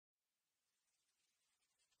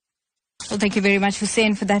Well, thank you very much,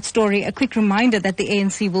 Hussein, for that story. A quick reminder that the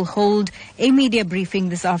ANC will hold a media briefing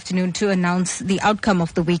this afternoon to announce the outcome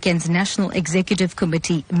of the weekend's National Executive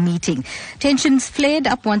Committee meeting. Tensions flared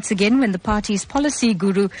up once again when the party's policy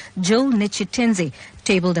guru, Joel Netshitenzhe,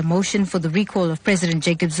 tabled a motion for the recall of President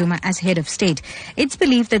Jacob Zuma as head of state. It's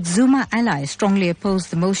believed that Zuma allies strongly opposed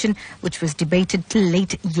the motion, which was debated till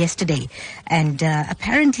late yesterday. And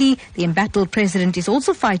apparently, the embattled president is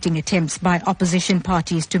also fighting attempts by opposition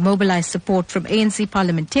parties to mobilize support from ANC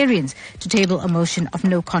parliamentarians to table a motion of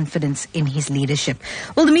no confidence in his leadership.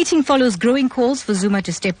 Well, the meeting follows growing calls for Zuma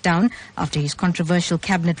to step down after his controversial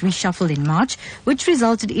cabinet reshuffle in March, which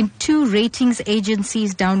resulted in 2 ratings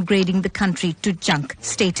agencies downgrading the country to junk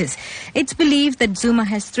status. It's believed that Zuma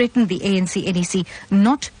has threatened the ANC-NEC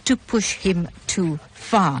not to push him too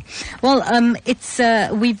far. Well,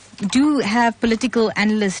 we do have political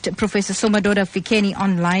analyst Professor Somadoda Fikeni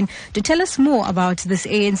online to tell us more about this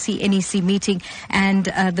ANC-NEC meeting and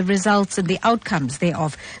the results and the outcomes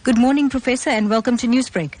thereof. Good morning, Professor, and welcome to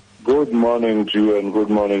Newsbreak. Good morning to you and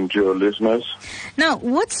good morning to your listeners. Now,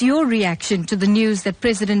 what's your reaction to the news that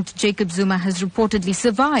President Jacob Zuma has reportedly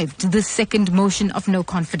survived this second motion of no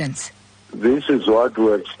confidence? This is what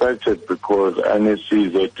we expected because NEC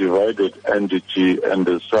is a divided entity, and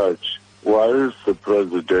as such, whilst the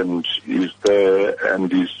president is there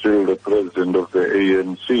and is still the president of the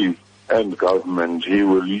ANC and government, he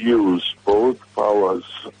will use both powers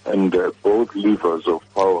and both levers of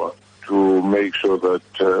power to make sure that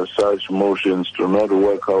such motions do not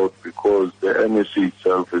work out because the NEC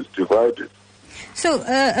itself is divided. So,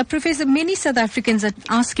 Professor, many South Africans are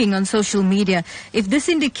asking on social media if this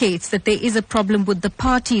indicates that there is a problem with the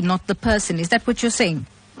party, not the person. Is that what you're saying?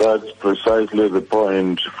 That's precisely the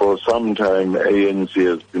point. For some time, ANC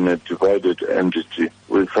has been a divided entity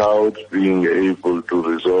without being able to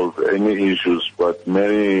resolve any issues, but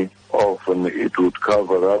many often it would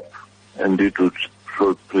cover up and it would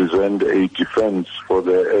present a defense for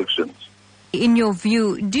their actions. In your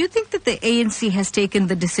view, do you think that the ANC has taken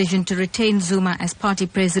the decision to retain Zuma as party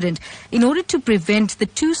president in order to prevent the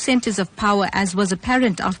 2 centers of power, as was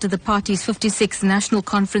apparent after the party's 56th national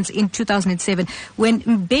conference in 2007 when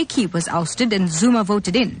Mbeki was ousted and Zuma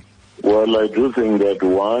voted in? Well, I do think that,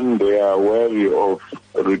 one, they are wary of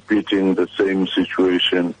repeating the same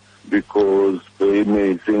situation because they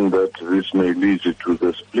may think that this may lead to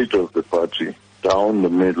the split of the party down the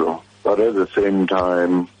middle, but at the same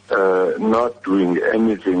time, not doing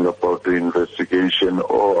anything about the investigation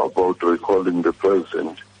or about recalling the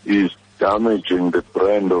president is damaging the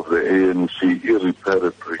brand of the ANC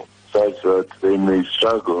irreparably, such that they may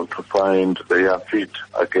struggle to find their feet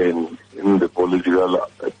again in the political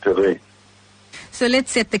terrain. So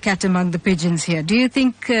let's set the cat among the pigeons here. Do you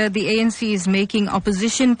think the ANC is making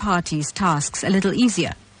opposition parties' tasks a little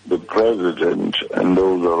easier? The president and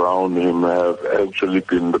those around him have actually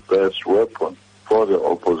been the best weapon for the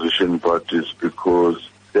opposition parties because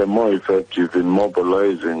they're more effective in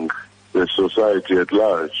mobilizing the society at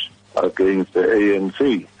large against the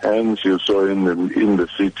ANC. Hence, you saw in the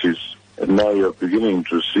cities, and now you're beginning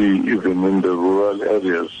to see even in the rural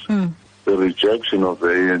areas, the rejection of the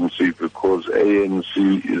ANC because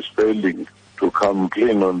ANC is failing to come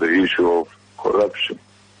clean on the issue of corruption.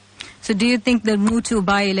 So do you think the Mutu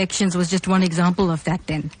by-elections was just one example of that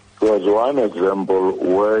then? It was one example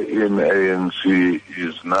wherein ANC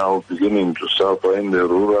is now beginning to suffer in the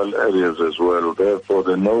rural areas as well. Therefore,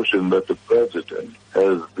 the notion that the president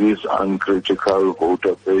has this uncritical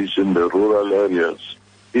voter base in the rural areas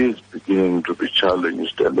is beginning to be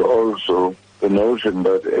challenged. And also, the notion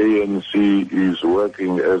that ANC is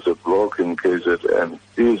working as a bloc in KZN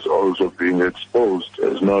is also being exposed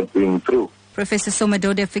as not being true. Professor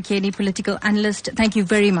Somadoda Fikeni, political analyst, thank you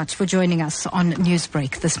very much for joining us on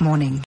Newsbreak this morning.